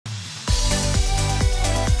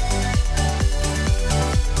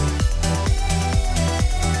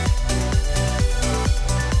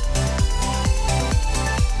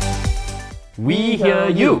We hear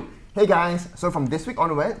you. Hey guys, so from this week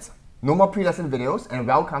onwards, no more pre-lesson videos and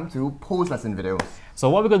welcome to post-lesson videos.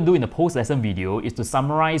 So what we're going to do in the post-lesson video is to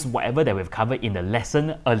summarize whatever that we've covered in the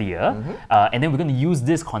lesson earlier, and then we're going to use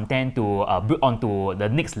this content to build onto the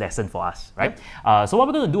next lesson for us, right? So what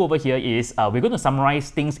we're going to do over here is we're going to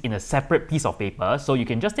summarize things in a separate piece of paper. So you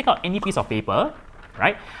can just take out any piece of paper,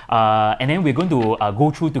 right? And then we're going to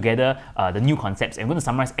go through together the new concepts and we're going to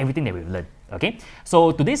summarize everything that we've learned. Okay,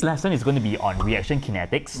 so today's lesson is going to be on reaction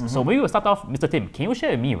kinetics. So maybe we'll start off, Mr. Tim, can you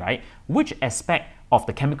share with me, right, which aspect of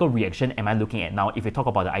the chemical reaction am I looking at now if we talk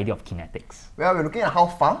about the idea of kinetics? Well, we're looking at how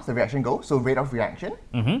fast the reaction goes, so rate of reaction.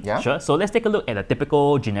 Yeah. Sure, so let's take a look at a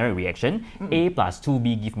typical generic reaction. A plus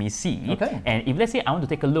 2B give me C. Okay. And if let's say I want to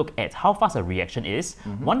take a look at how fast a reaction is,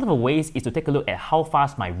 one of the ways is to take a look at how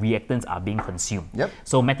fast my reactants are being consumed.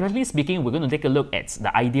 So mathematically speaking, we're going to take a look at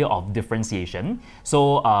the idea of differentiation.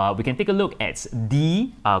 So we can take a look at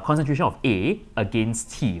D, concentration of A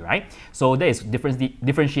against T, right? So that is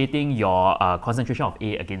differentiating your concentration of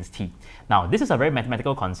A against T. Now, this is a very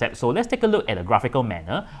mathematical concept, so let's take a look at a graphical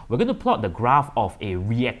manner. We're going to plot the graph of a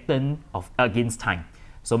reactant against time.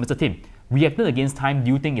 So, Mr. Tim, reactant against time,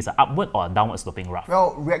 do you think is an upward or a downward sloping graph?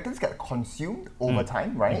 Well, reactants get consumed over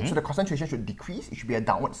time, right? So the concentration should decrease. It should be a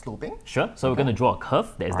downward sloping. Sure. So we're going to draw a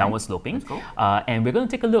curve that is downward sloping. And we're going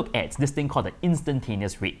to take a look at this thing called the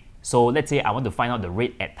instantaneous rate. So let's say I want to find out the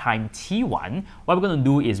rate at time t1. What we're going to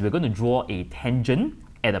do is we're going to draw a tangent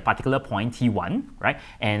at a particular point t1, right?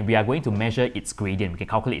 And we are going to measure its gradient. We can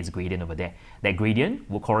calculate its gradient over there. That gradient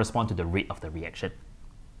will correspond to the rate of the reaction.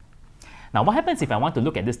 Now, what happens if I want to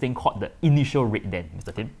look at this thing called the initial rate then,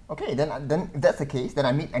 Mr. Tim? Okay, then if that's the case, then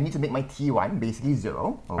I need to make my T1 basically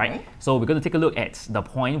 0. Okay. Right? So we're going to take a look at the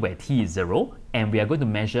point where T is 0, and we are going to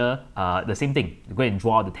measure the same thing. We're going to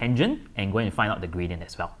draw the tangent and going to find out the gradient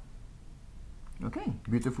as well. Okay,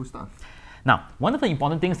 beautiful stuff. Now, one of the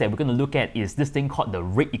important things that we're going to look at is this thing called the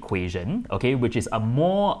rate equation, okay, which is a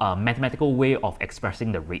more mathematical way of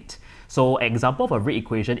expressing the rate. So, an example of a rate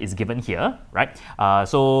equation is given here, right?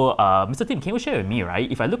 Mr. Tim, can you share with me,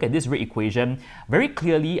 right? If I look at this rate equation, very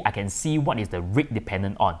clearly I can see what is the rate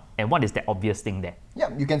dependent on and what is the obvious thing there. Yeah,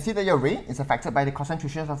 you can see that your rate is affected by the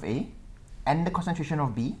concentrations of A and the concentration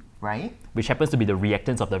of B, right? Which happens to be the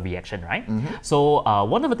reactants of the reaction, right? So,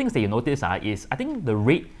 one of the things that you notice is, I think the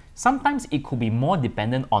rate, sometimes it could be more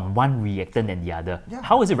dependent on one reactant than the other.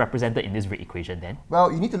 How is it represented in this rate equation then?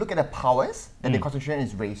 Well, you need to look at the powers that the concentration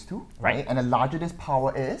is raised to, right? And the larger this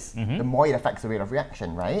power is, the more it affects the rate of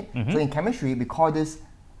reaction, right? So in chemistry, we call this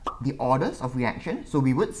the orders of reaction. So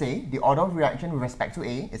we would say the order of reaction with respect to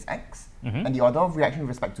A is X, and the order of reaction with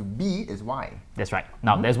respect to B is Y. That's right.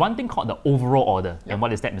 Now, there's one thing called the overall order. And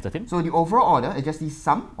what is that, Mr. Tim? So the overall order is just the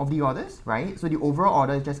sum of the orders, right? So the overall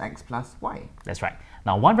order is just X plus Y. That's right.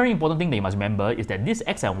 Now, one very important thing that you must remember is that this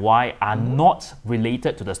X and Y are not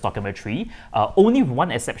related to the stoichiometry, only with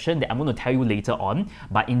one exception that I'm going to tell you later on.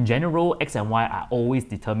 But in general, X and Y are always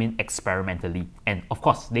determined experimentally. And of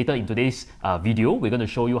course, later in today's video, we're going to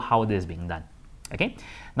show you how this is being done. Okay?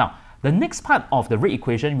 Now, the next part of the rate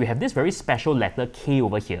equation, we have this very special letter K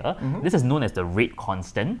over here. This is known as the rate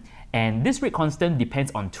constant. And this rate constant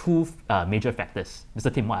depends on two major factors.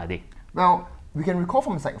 Mr. Tim, what are they? Well, we can recall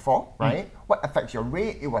from Sec 4, right? What affects your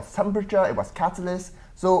rate? It was temperature, it was catalyst.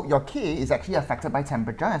 So your K is actually affected by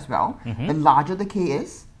temperature as well. The larger the K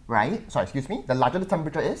is, right? Sorry, excuse me. The larger the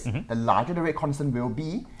temperature is, the larger the rate constant will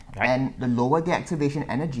be. And the lower the activation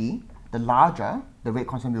energy, the larger the rate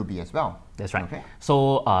constant will be as well. That's right. Okay.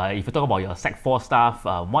 So if you talk about your Sec 4 stuff,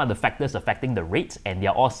 what are the factors affecting the rate? And they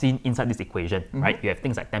are all seen inside this equation, right? You have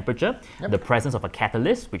things like temperature, the presence of a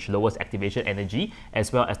catalyst, which lowers activation energy,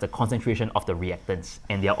 as well as the concentration of the reactants.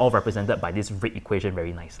 And they are all represented by this rate equation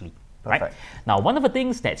very nicely. Right? Now, one of the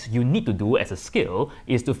things that you need to do as a skill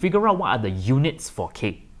is to figure out what are the units for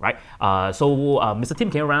K. Right? Mr. Tim,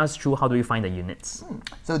 can you run us through how do we find the units?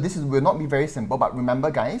 So this will not be very simple, but remember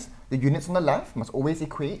guys, the units on the left must always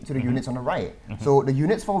equate to the units on the right. So the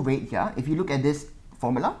units for rate here, if you look at this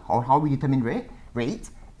formula, or how we determine rate,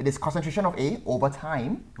 it is concentration of A over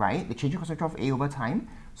time, right? The change in concentration of A over time.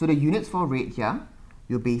 So the units for rate here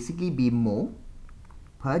will basically be mole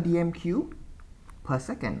per dm cube per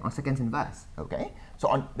second, or seconds inverse, okay? So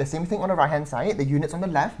on the same thing on the right hand side, the units on the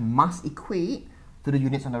left must equate to the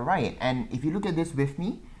units on the right. And if you look at this with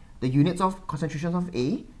me, the units of concentrations of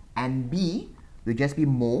A and B will just be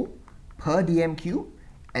mole per dm cube.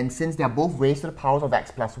 And since they are both raised to the powers of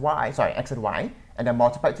X plus Y, sorry, X and Y, and they're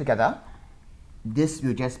multiplied together, this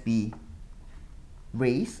will just be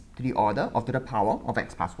raised to the order of to the power of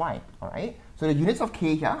X plus Y, all right? So the units of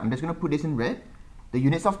K here, I'm just going to put this in red. The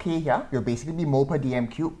units of K here will basically be mole per dm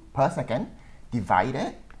cube per second.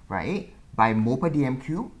 divided, right, by mole per dm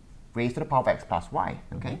cube raised to the power of x plus y,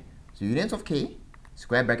 okay? So units of K,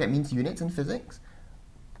 square bracket means units in physics.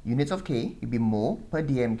 Units of K will be mole per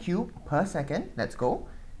dm cube per second, let's go,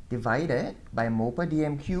 divided by mole per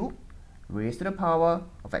dm cube raised to the power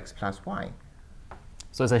of x plus y.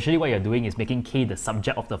 So essentially what you're doing is making K the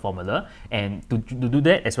subject of the formula, and to do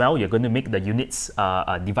that as well, you're going to make the units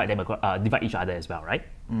divide each other as well, right?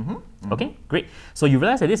 Okay, great. So you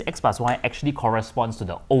realize that this x plus y actually corresponds to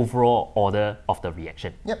the overall order of the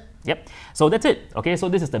reaction. Yep. So that's it. Okay, so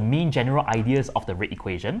this is the main general ideas of the rate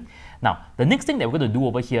equation. Now, the next thing that we're going to do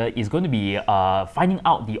over here is going to be finding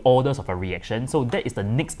out the orders of a reaction. So that is the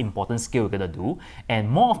next important skill we're going to do. And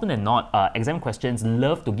more often than not, exam questions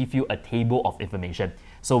love to give you a table of information.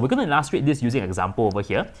 So we're going to illustrate this using an example over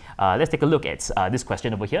here. Let's take a look at this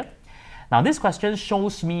question over here. Now, this question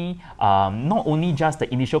shows me not only just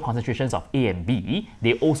the initial concentrations of A and B,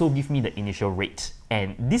 they also give me the initial rate.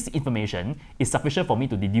 And this information is sufficient for me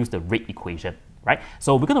to deduce the rate equation, right?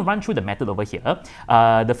 So we're going to run through the method over here.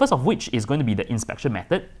 The first of which is going to be the inspection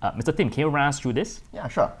method. Mr. Tim, can you run us through this? Yeah,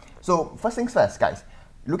 sure. So first things first, guys.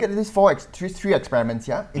 Look at these three experiments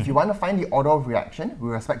here. If you want to find the order of reaction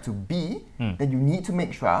with respect to B, then you need to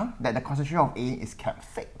make sure that the concentration of A is kept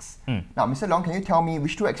fixed. Now, Mr. Long, can you tell me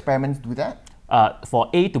which two experiments do that? For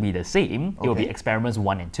A to be the same, it will be experiments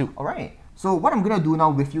 1 and 2. All right. So what I'm going to do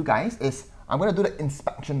now with you guys is I'm going to do the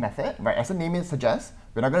inspection method, right? As the name suggests,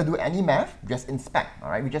 we're not going to do any math, just inspect,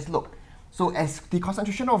 all right? We just look. So as the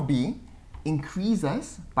concentration of B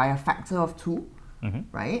increases by a factor of 2,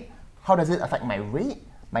 right? How does it affect my rate?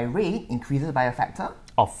 My rate increases by a factor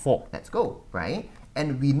of 4. Let's go, right?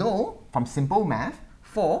 And we know from simple math,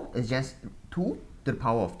 4 is just 2 to the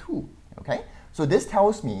power of 2, okay? So this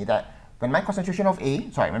tells me that when my concentration of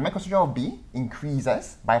B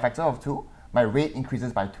increases by a factor of 2, my rate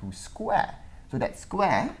increases by 2 square. So that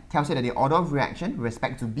square tells you that the order of reaction with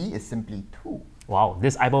respect to B is simply 2. Wow,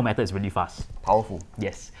 this eyeball method is really fast. Powerful.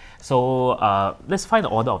 Yes. So let's find the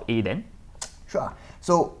order of A then. Sure.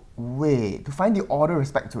 So wait, to find the order with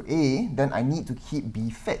respect to A, then I need to keep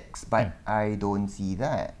B fixed, but I don't see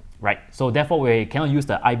that. Right, so therefore we cannot use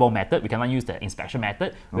the eyeball method, we cannot use the inspection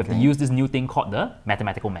method, we have to use this new thing called the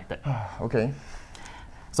mathematical method. Okay.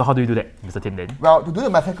 So how do you do that, Mr. Tim then? Well, to do the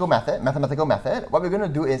mathematical method, what we're going to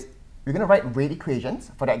do is we're going to write rate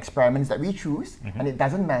equations for the experiments that we choose, and it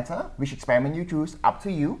doesn't matter which experiment you choose, up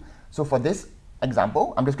to you. So for this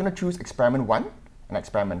example, I'm just going to choose experiment 1 and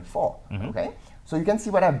experiment 4, okay? So you can see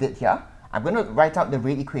what I've did here. I'm going to write out the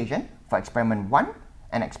rate equation for experiment 1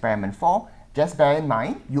 and experiment 4. Just bear in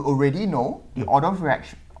mind, you already know the order of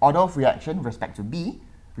reaction with respect to B,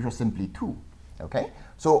 which was simply 2. Okay?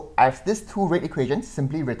 So I have these two rate equations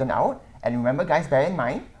simply written out. And remember, guys, bear in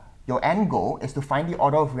mind, your end goal is to find the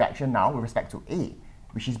order of reaction now with respect to A,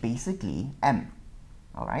 which is basically M.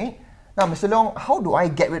 Alright? Now, Mr. Leong, how do I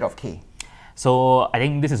get rid of K? So I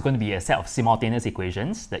think this is going to be a set of simultaneous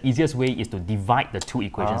equations. The easiest way is to divide the two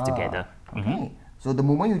equations together. Okay. So the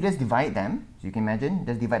moment you just divide them, so you can imagine,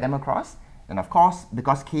 just divide them across, and of course,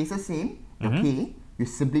 because K is the same, your K, you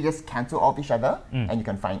simply just cancel off each other, and you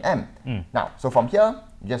can find M. Now, so from here,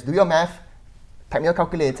 you just do your math, type in your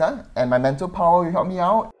calculator, and my mental power will help me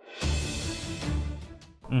out.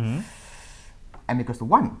 M equals to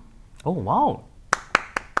 1. Oh, wow.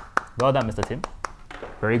 Well done, Mr. Tim.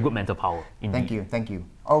 Very good mental power, indeed. Thank you.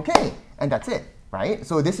 Okay, and that's it, right?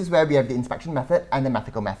 So this is where we have the inspection method and the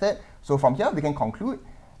mathematical method. So from here, we can conclude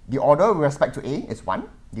the order with respect to A is 1.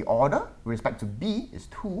 The order with respect to B is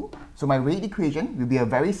 2. So my rate equation will be a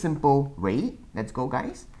very simple rate. Let's go,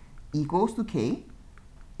 guys. Equals to K,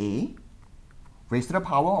 A, raised to the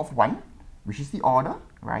power of 1, which is the order,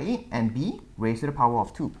 right? And B, raised to the power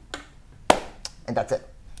of 2. And that's it.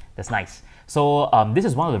 That's nice. So this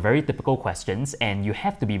is one of the very typical questions, and you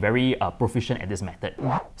have to be very proficient at this method.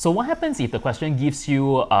 So what happens if the question gives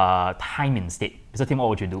you time instead? Mr. Tim, what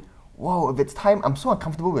would you do? Wow, if it's time, I'm so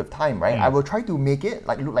uncomfortable with time, right? I will try to make it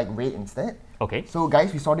look like rate instead. Okay. So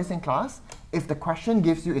guys, we saw this in class. If the question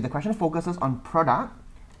focuses on product,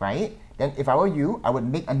 right? Then if I were you, I would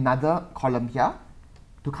make another column here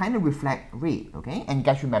to kind of reflect rate, okay? And you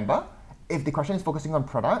guys remember, if the question is focusing on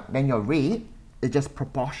product, then your rate is just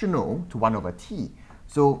proportional to 1 over t.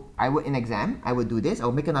 So in exam, I would do this. I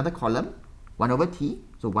will make another column, 1 over t,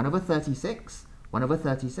 so 1 over 36, 1 over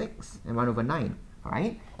 36, and 1 over 9.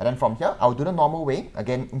 Alright? And then from here, I'll do the normal way.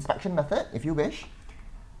 Again, inspection method, if you wish.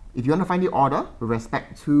 If you want to find the order with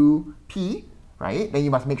respect to P, right, then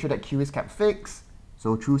you must make sure that Q is kept fixed.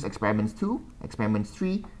 So choose experiments 2, experiments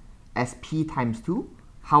 3, as P times 2.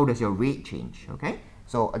 How does your rate change? Okay?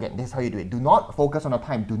 So again, this is how you do it. Do not focus on the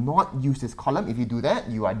time. Do not use this column. If you do that,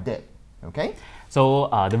 you are dead. Okay? So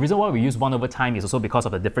the reason why we use 1 over time is also because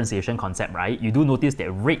of the differentiation concept, right? You do notice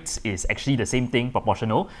that rate is actually the same thing,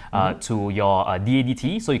 proportional to your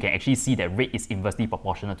dAdt, so you can actually see that rate is inversely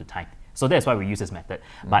proportional to time. So that's why we use this method.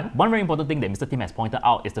 But one very important thing that Mr. Tim has pointed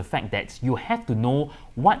out is the fact that you have to know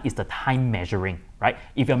what is the time measuring, right?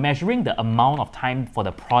 If you're measuring the amount of time for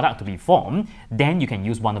the product to be formed, then you can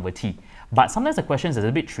use 1 over T. But sometimes the questions is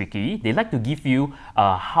a bit tricky. They like to give you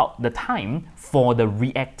how the time for the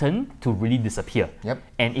reactant to really disappear. Yep.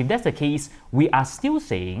 And if that's the case, we are still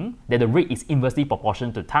saying that the rate is inversely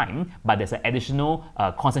proportional to time, but there's an additional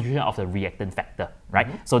concentration of the reactant factor, right?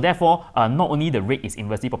 So therefore, not only the rate is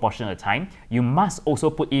inversely proportional to time, you must also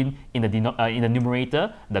put in the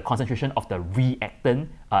numerator the concentration of the reactant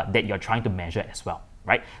that you're trying to measure as well.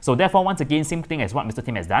 Right? So therefore, once again, same thing as what Mr.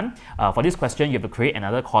 Tim has done. For this question, you have to create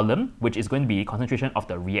another column, which is going to be concentration of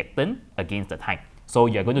the reactant against the time. So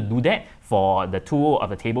you're going to do that for the two of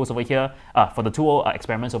the tables over here, for the two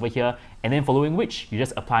experiments over here, and then following which, you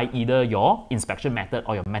just apply either your inspection method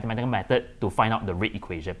or your mathematical method to find out the rate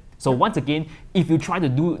equation. So once again, if you try to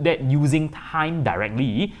do that using time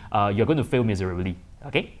directly, you're going to fail miserably.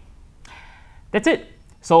 Okay? That's it.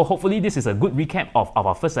 So hopefully this is a good recap of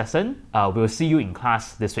our first lesson. We'll see you in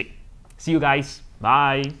class this week. See you guys.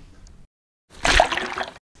 Bye.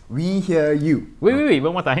 We hear you. Wait,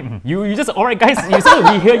 one more time. You just, alright guys, you said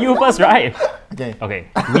we hear you first, right? Okay.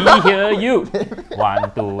 We hear you.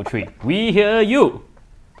 1, 2, 3. We hear you.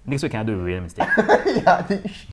 Next week, can I do a real mistake? Yeah,